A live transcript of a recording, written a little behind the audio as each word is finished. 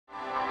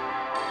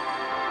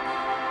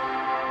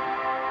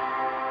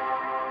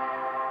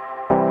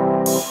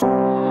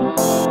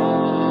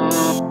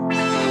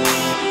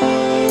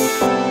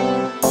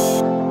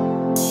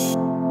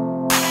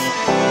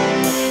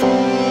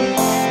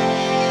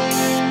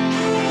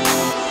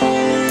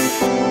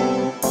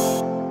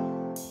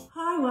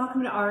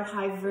our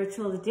Hive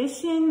Virtual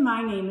Edition.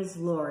 My name is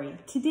Lori.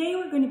 Today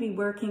we're going to be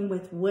working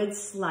with wood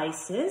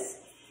slices,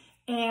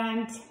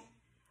 and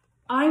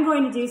I'm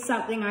going to do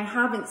something I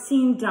haven't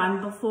seen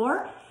done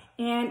before,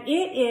 and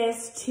it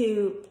is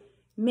to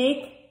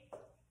make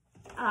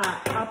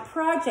a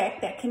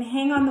project that can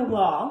hang on the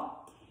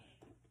wall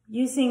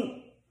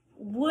using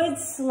wood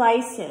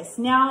slices.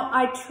 Now,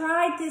 I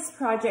tried this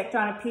project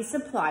on a piece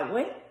of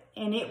plywood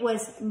and it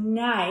was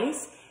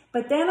nice,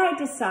 but then I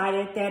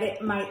decided that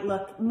it might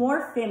look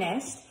more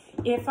finished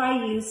if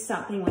I used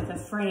something with a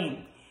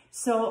frame.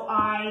 So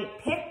I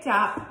picked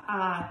up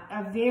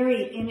a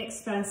very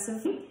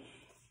inexpensive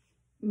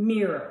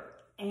mirror,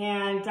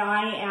 and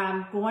I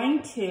am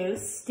going to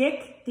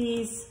stick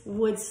these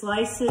wood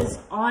slices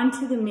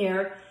onto the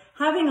mirror,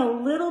 having a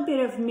little bit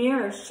of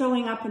mirror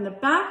showing up in the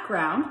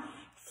background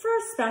for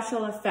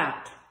special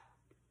effect.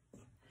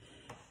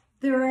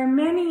 There are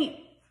many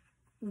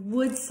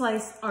wood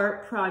slice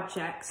art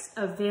projects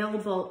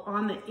available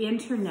on the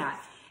internet,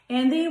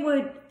 and they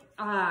would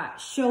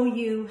show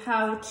you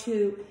how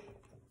to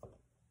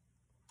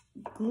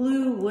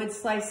glue wood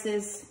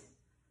slices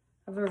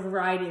of a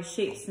variety of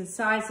shapes and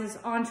sizes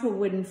onto a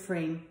wooden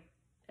frame,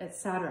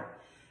 etc.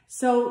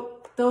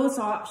 So those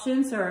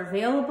options are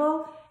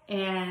available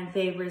and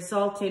they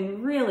result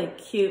in really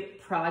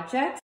cute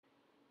projects.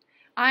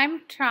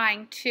 I'm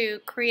trying to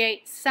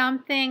create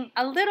something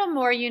a little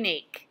more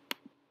unique.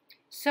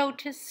 So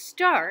to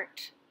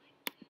start,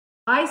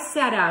 I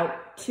set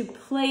out to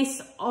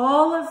place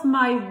all of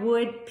my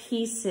wood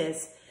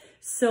pieces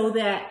so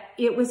that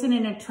it was in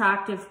an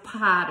attractive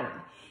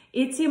pattern.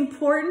 It's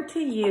important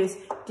to use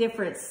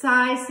different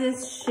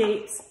sizes,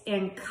 shapes,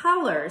 and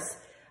colors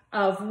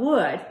of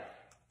wood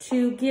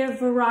to give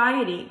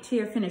variety to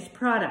your finished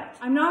product.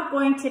 I'm not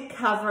going to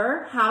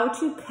cover how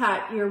to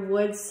cut your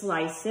wood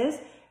slices.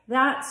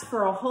 That's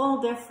for a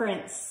whole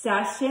different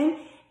session,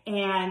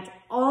 and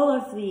all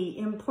of the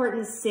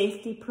important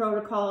safety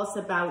protocols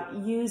about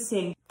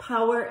using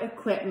power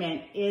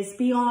equipment is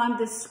beyond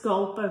the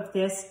scope of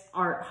this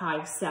Art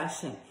Hive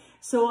session.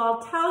 So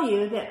I'll tell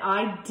you that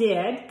I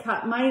did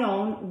cut my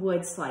own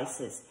wood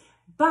slices,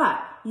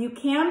 but you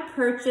can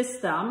purchase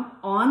them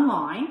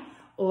online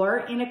or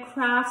in a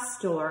craft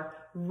store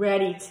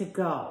ready to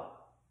go.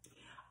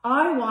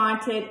 I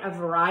wanted a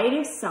variety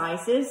of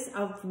sizes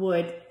of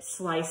wood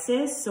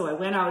slices, so I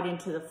went out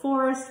into the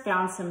forest,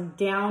 found some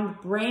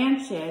downed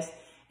branches,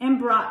 and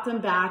brought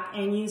them back,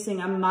 and using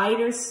a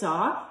miter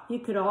saw, you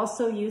could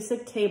also use a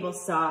table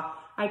saw,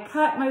 I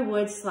cut my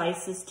wood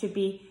slices to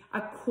be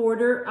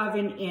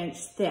 1/4 inch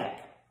thick.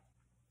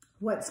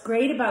 What's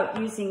great about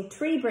using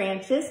tree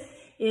branches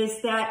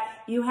is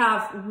that you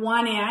have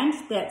one end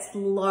that's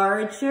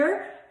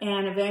larger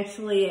and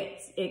eventually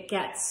it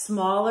gets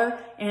smaller,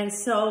 and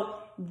so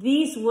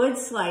these wood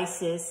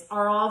slices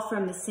are all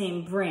from the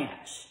same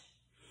branch.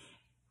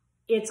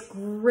 It's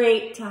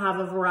great to have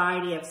a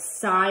variety of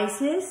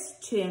sizes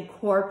to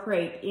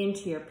incorporate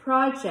into your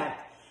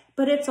project,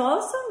 but it's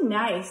also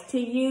nice to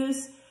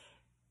use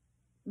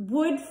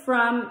wood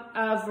from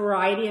a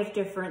variety of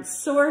different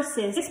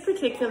sources. This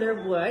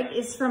particular wood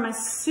is from a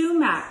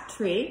sumac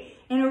tree,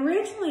 and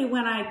originally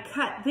when I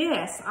cut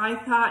this, I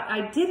thought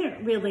I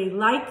didn't really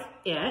like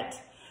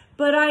it.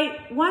 But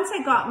once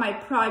I got my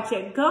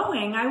project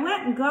going, I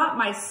went and got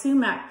my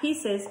sumac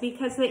pieces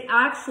because they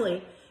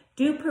actually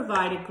do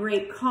provide a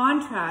great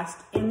contrast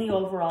in the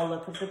overall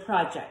look of the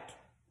project.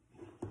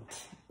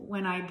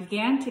 When I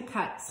began to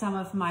cut some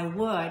of my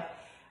wood,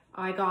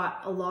 I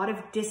got a lot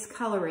of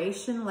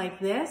discoloration like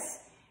this,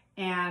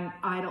 and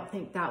I don't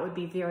think that would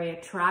be very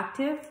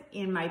attractive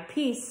in my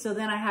piece. So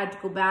then I had to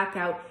go back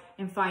out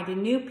and find a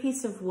new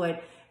piece of wood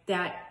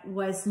that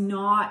was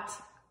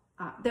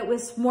that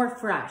was more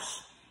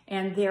fresh,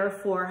 and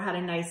therefore had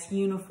a nice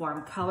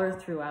uniform color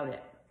throughout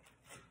it.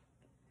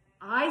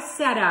 I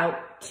set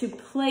out to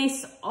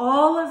place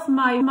all of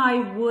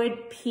my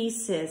wood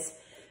pieces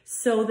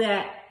so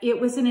that it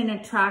was in an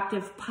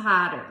attractive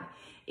pattern.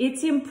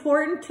 It's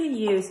important to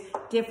use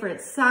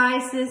different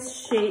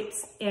sizes,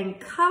 shapes, and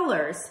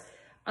colors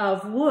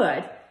of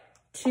wood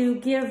to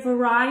give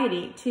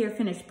variety to your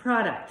finished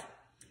product.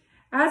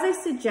 As I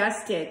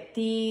suggested,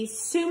 the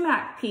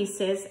sumac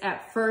pieces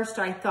at first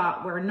I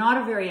thought were not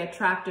a very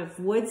attractive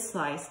wood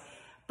slice,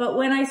 but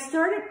when I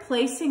started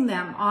placing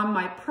them on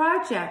my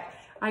project,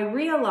 I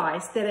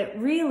realized that it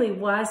really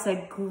was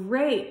a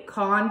great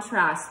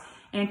contrast,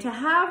 and to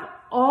have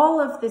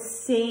all of the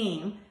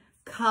same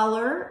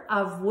color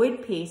of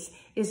wood piece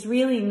is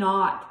really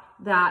not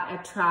that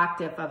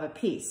attractive of a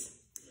piece.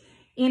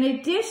 In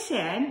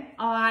addition,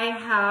 I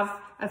have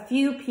a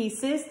few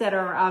pieces that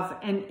are of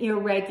an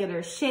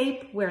irregular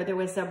shape where there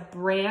was a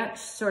branch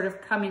sort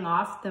of coming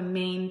off the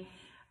main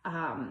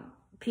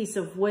piece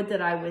of wood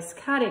that I was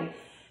cutting,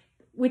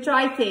 which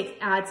I think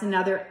adds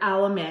another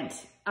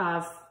element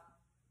of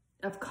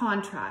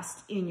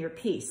contrast in your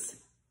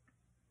piece.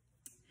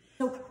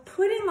 So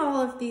putting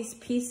all of these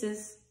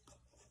pieces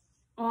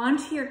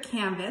onto your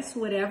canvas,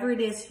 whatever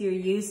it is you're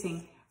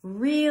using,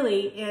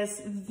 really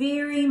is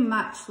very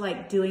much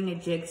like doing a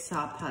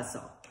jigsaw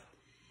puzzle.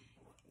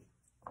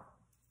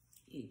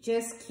 You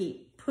just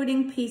keep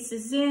putting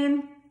pieces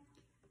in.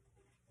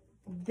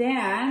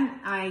 Then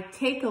I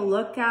take a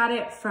look at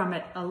it from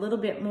a little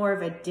bit more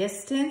of a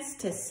distance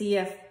to see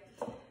if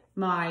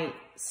my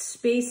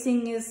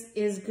spacing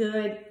is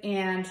good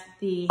and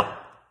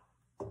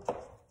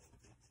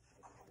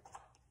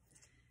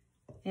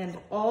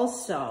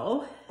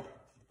also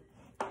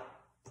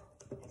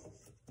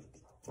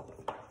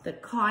the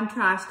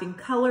contrasting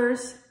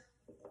colors.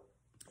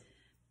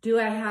 Do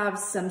I have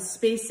some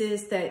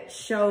spaces that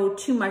show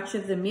too much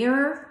of the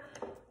mirror?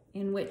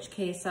 In which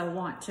case I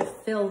want to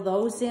fill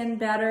those in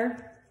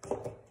better.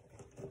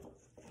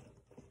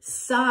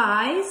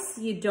 Size,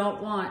 you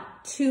don't want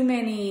too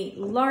many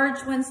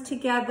large ones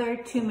together,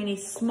 too many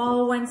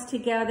small ones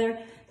together.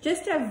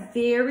 Just a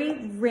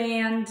very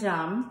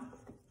random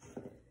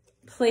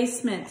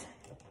placement,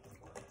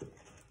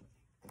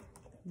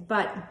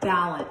 but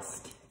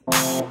balanced.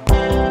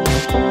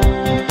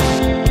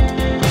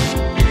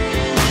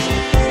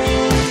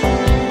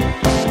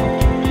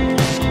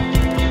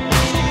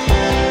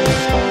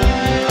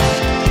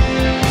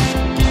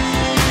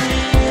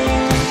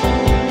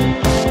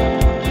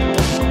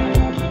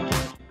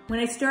 When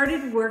I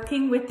started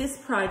working with this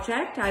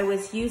project, I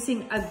was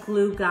using a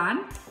glue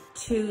gun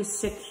to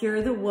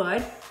secure the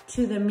wood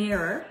to the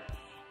mirror.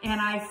 And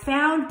I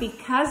found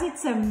because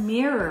it's a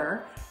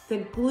mirror, the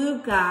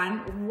glue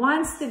gun,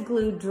 once the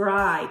glue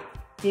dried,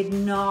 did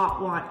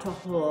not want to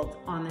hold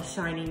on the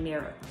shiny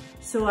mirror.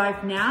 So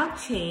I've now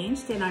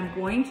changed and I'm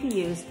going to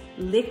use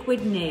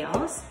liquid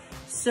nails.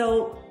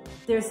 So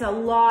there's a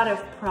lot of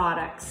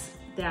products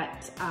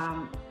that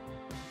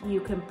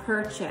you can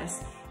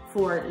purchase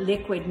for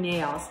liquid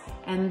nails,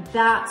 and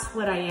that's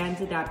what I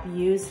ended up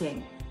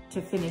using to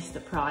finish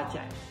the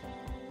project.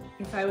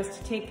 If I was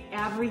to take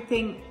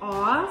everything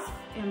off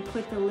and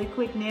put the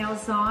liquid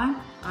nails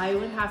on, I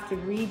would have to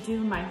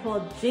redo my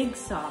whole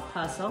jigsaw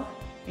puzzle,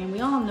 and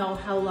we all know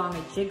how long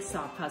a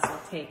jigsaw puzzle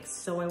takes,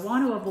 so I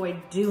want to avoid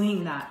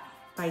doing that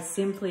by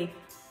simply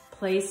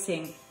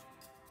placing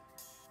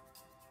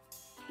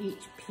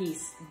each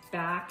piece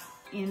back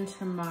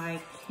into my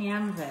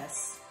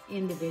canvas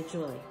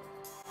individually.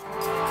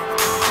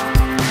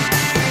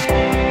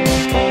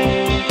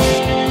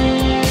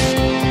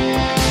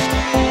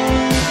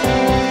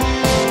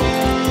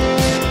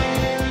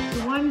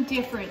 The one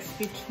difference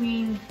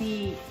between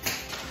the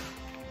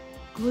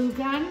glue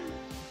gun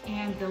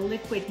and the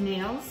liquid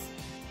nails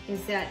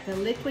is that the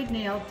liquid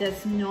nail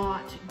does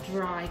not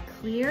dry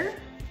clear,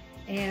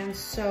 and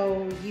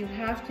so you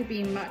have to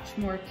be much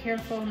more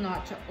careful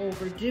not to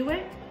overdo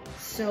it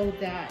so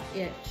that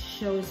it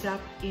shows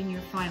up in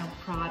your final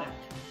product.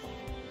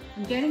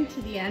 I'm getting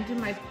to the end of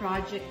my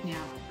project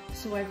now,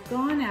 so I've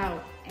gone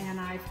out and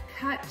I've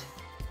cut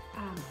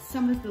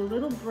some of the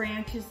little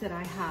branches that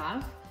I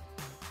have.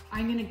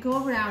 I'm going to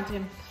go around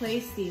and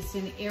place these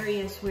in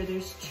areas where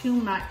there's too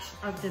much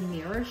of the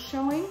mirror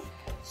showing.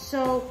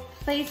 So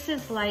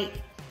places like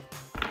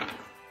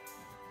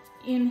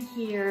in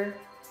here,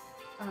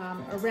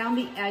 around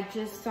the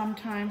edges,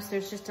 sometimes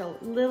there's just a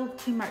little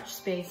too much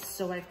space.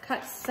 So I've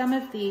cut some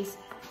of these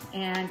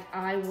and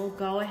I will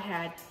go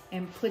ahead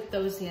and put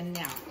those in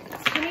now.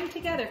 It's coming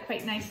together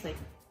quite nicely.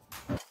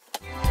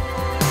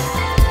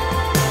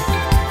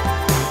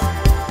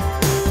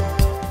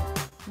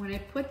 When I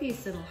put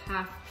these little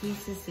half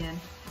pieces in,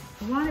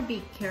 I want to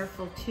be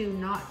careful too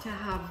not to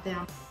have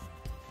them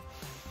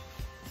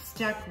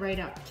stuck right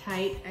up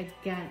tight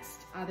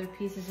against other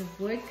pieces of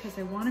wood, because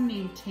I want to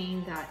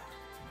maintain that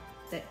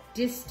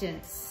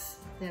distance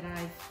that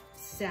I've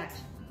set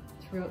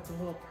throughout the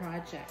whole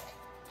project.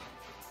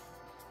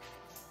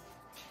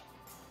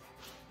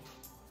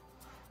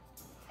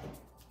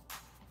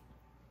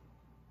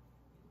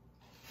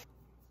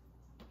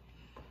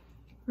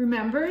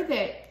 Remember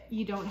that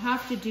you don't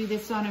have to do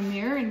this on a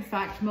mirror. In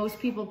fact, most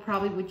people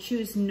probably would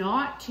choose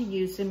not to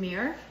use a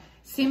mirror.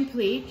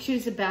 Simply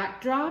choose a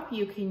backdrop.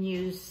 You can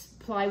use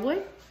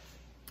plywood.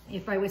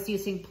 If I was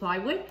using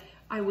plywood,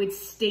 I would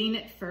stain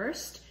it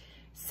first,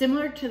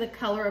 similar to the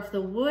color of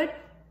the wood,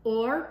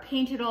 or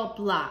paint it all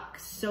black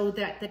so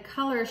that the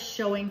color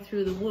showing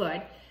through the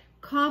wood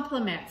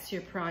complements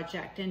your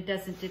project and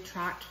doesn't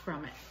detract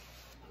from it.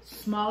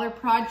 Smaller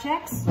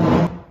projects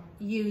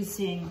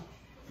using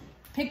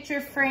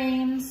picture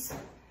frames,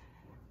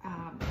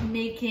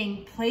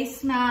 making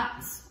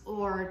placemats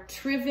or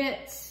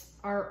trivets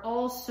are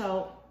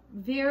also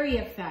very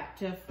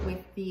effective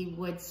with the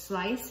wood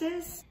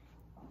slices.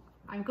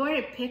 I'm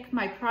going to pick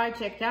my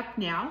project up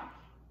now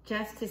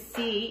just to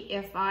see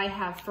if I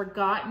have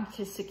forgotten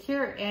to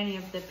secure any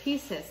of the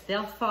pieces.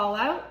 They'll fall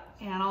out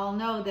and I'll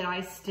know that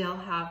I still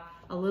have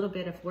a little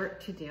bit of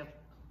work to do.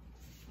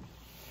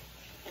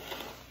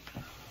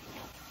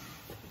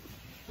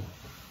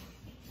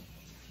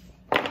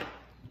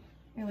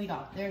 Here we go.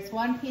 There's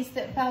one piece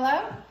that fell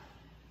out,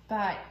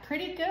 but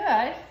pretty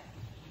good.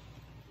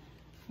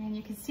 And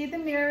you can see the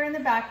mirror in the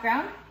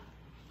background.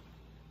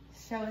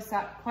 Shows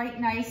up quite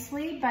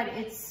nicely, but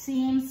it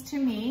seems to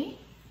me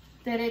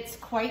that it's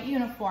quite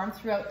uniform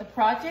throughout the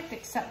project,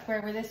 except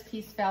where this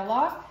piece fell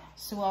off.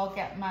 So I'll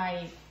get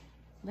my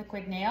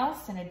liquid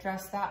nails and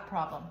address that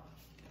problem.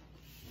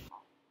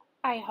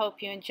 I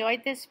hope you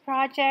enjoyed this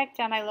project,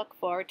 and I look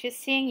forward to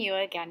seeing you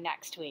again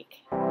next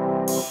week.